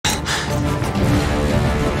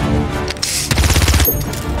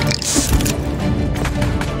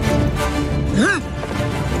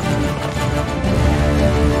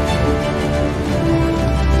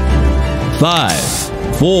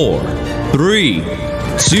4, 3,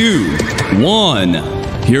 2, 1.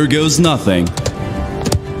 Here goes nothing.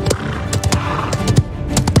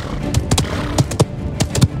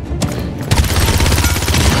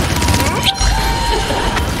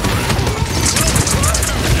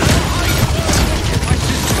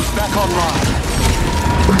 Back online.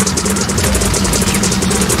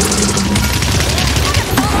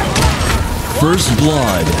 First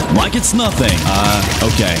blood. Like it's nothing.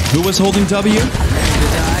 Okay. Who was holding W?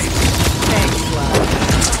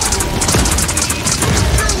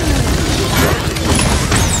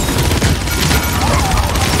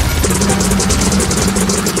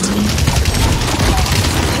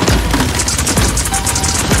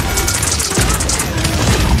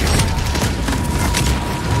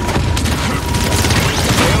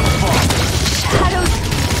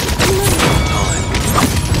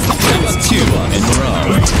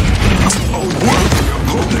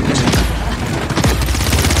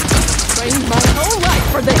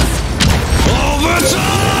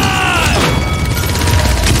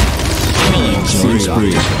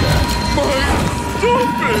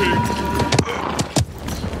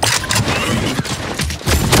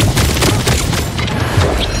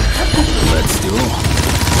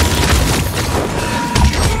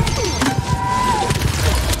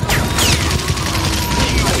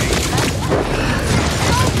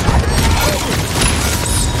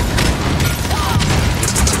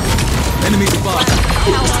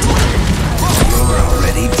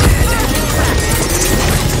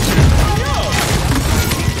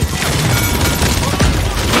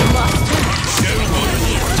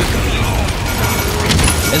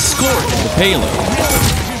 Escort the payload.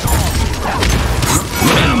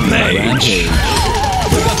 Rampage.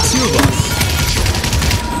 We got 2 of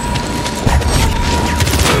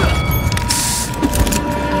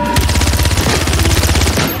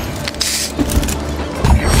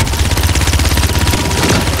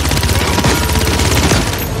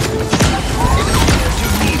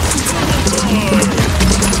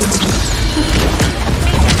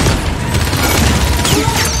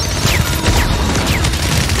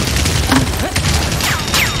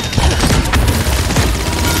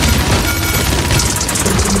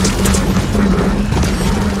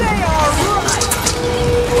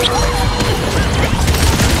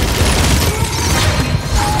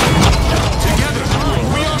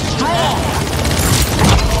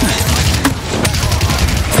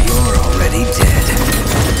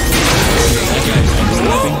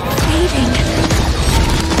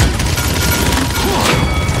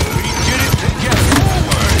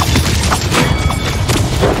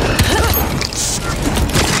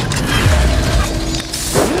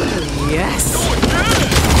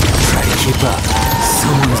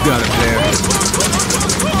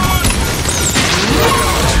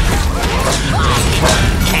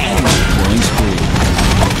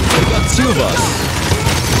us.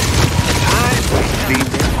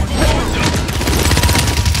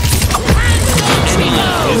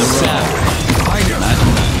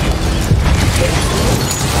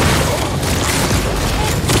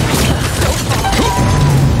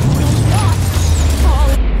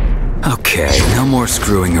 Okay, no more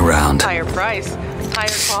screwing around. Higher price, higher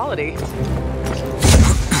quality.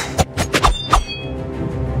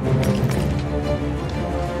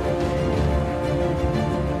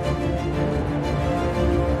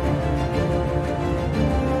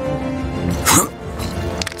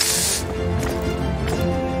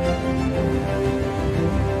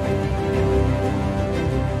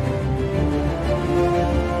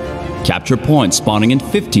 Capture point spawning in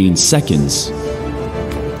 15 seconds.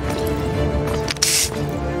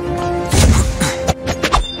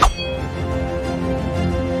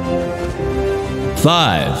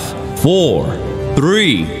 Five, 4,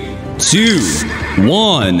 3, 2,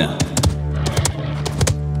 1.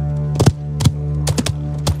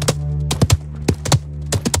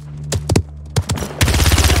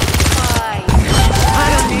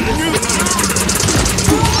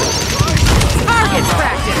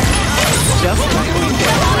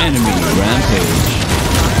 Enemy rampage.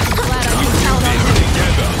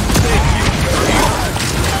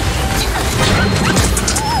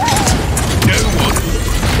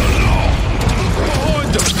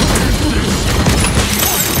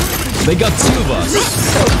 They got 2 of us.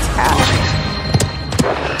 So tapped.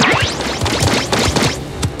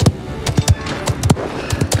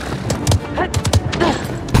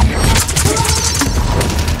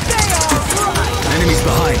 Enemies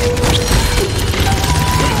behind.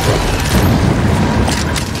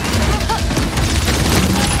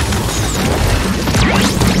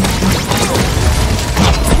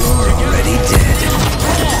 You're already dead.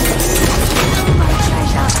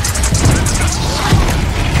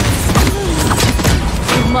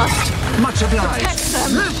 Much obliged. Protect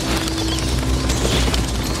them.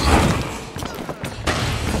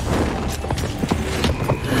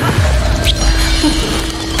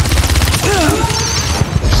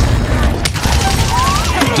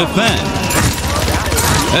 Defend.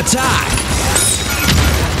 Attack.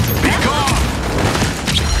 Be gone.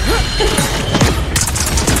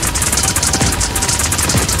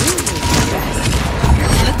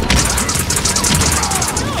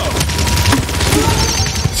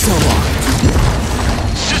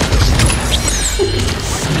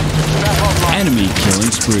 Enemy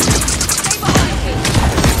killing spree.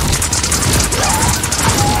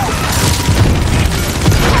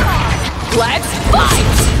 Let's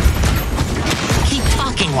fight! Keep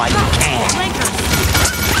talking while you can.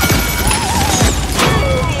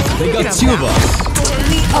 They got two of us.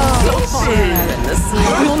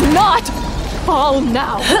 You will not fall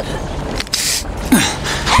now.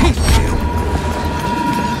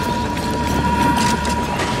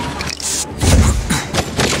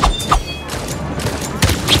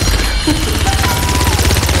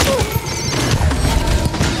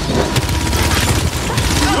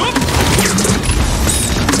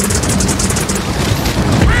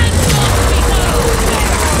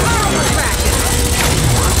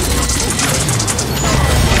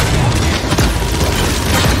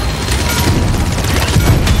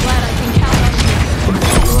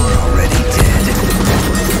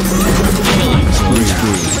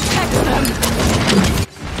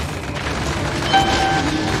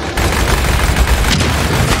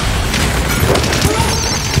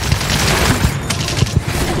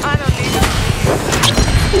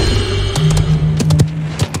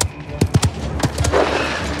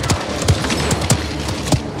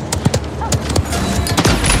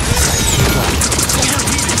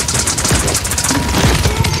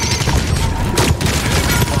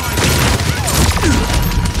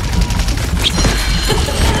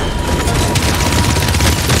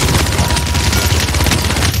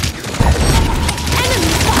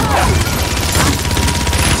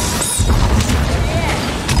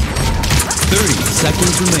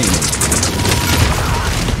 Seconds remaining.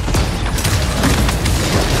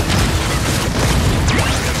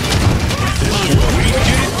 We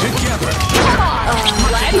did it together.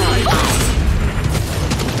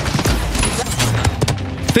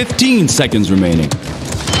 15 seconds remaining. 10,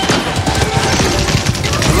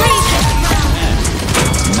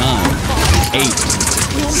 9, 8,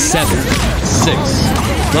 7, 6,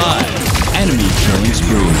 5. Enemy killing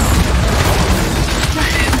spree.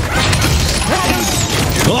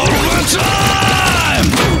 Overtime!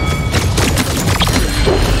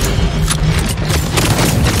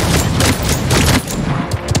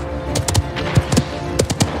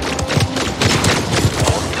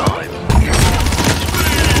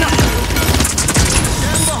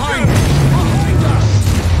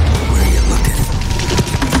 Where are you looking?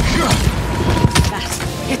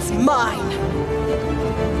 It's mine.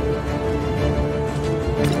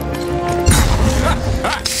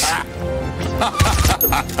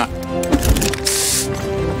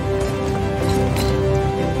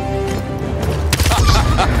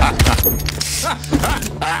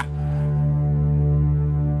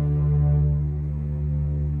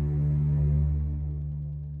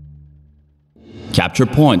 Capture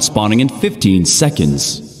point spawning in 15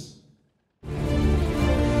 seconds.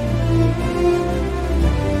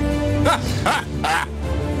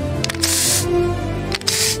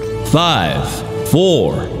 Five,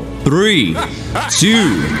 4, 3,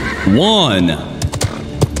 2, 1.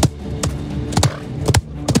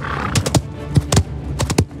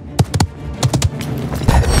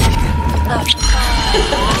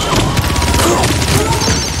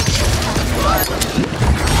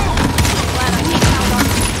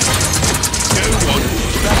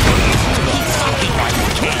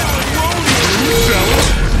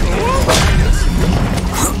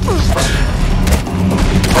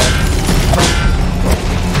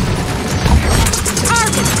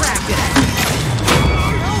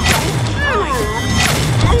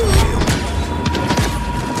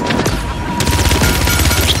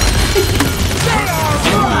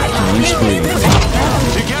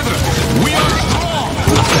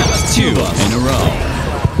 Two in a row.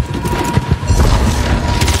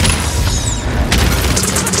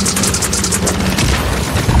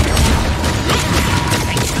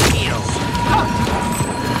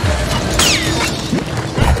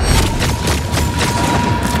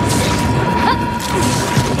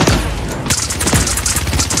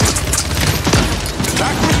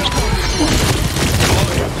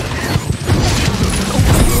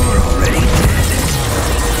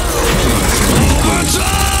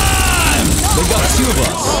 They got two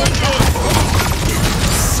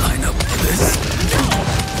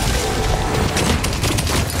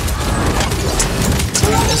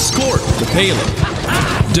Payload.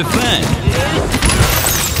 Defend.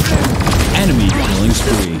 Enemy killing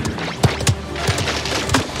spree.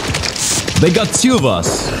 They got two of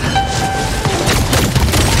us.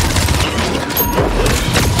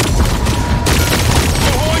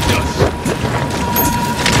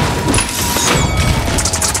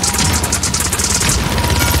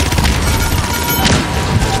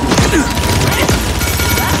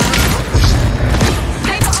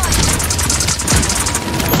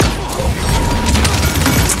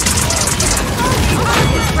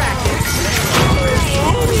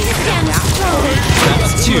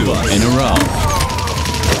 Two in a row.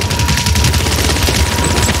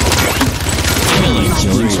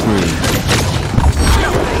 Killing spree.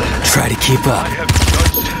 Try to keep up. I have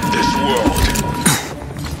judged this world.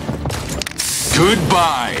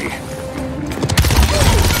 Goodbye.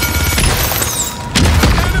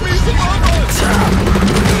 Enemies above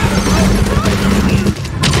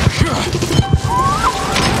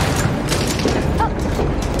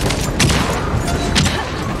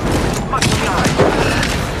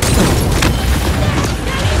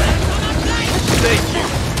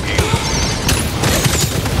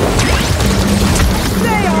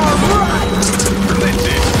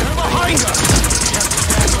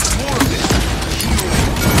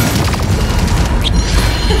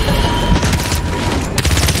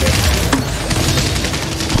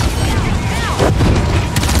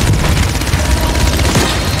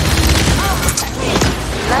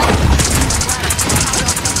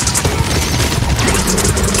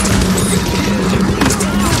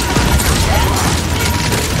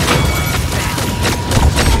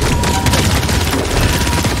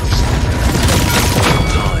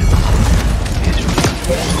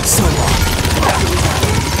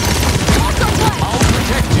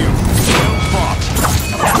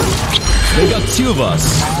They got two of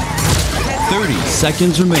us. 30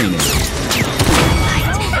 seconds remaining.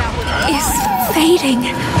 Is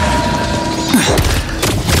fading.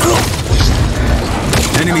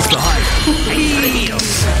 Enemies behind.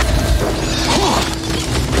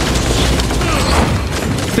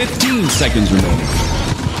 15 seconds remaining.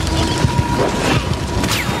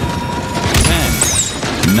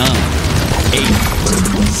 10, 9, 8,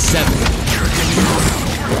 7,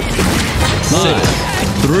 5,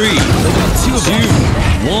 3, 2,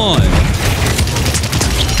 1.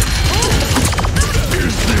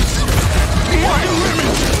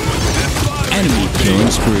 Enemy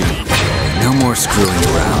killing spree. No more screwing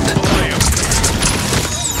around.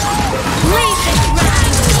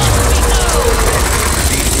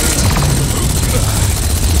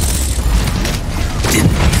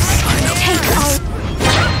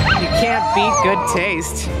 You can't beat good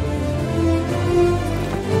taste.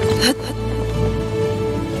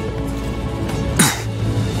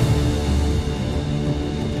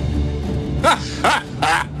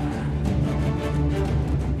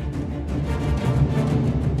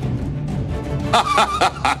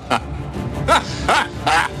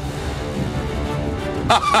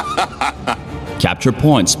 Capture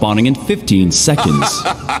point spawning in 15 seconds.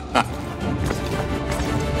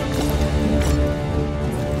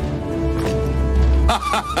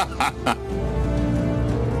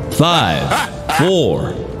 Five,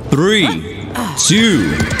 4, 3,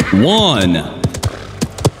 2, 1.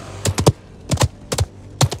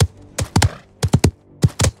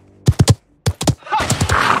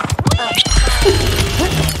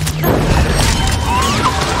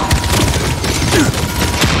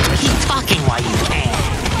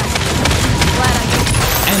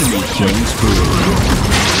 Enemy killing spree.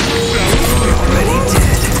 Already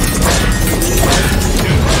dead.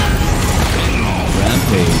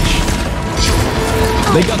 Rampage.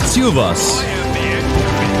 They got two of us.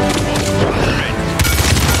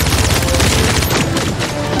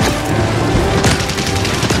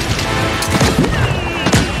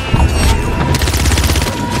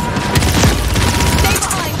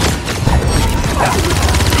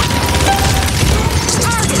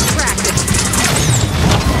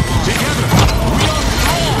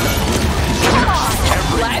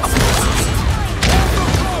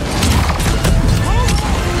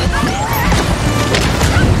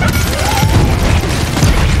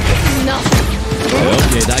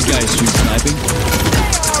 Okay, that guy is street sniping.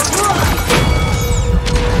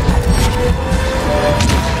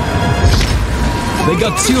 They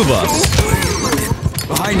got two of us.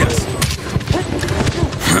 Behind us.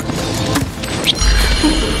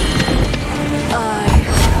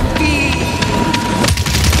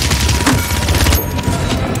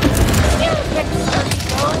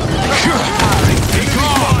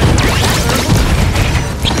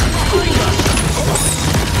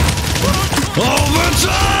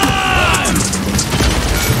 Overtime!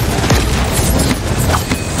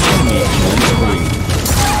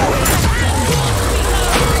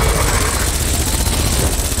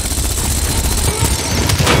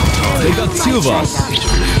 They got two of us.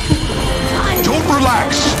 Don't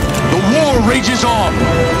relax. The war rages on.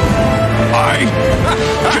 I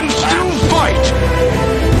can still fight.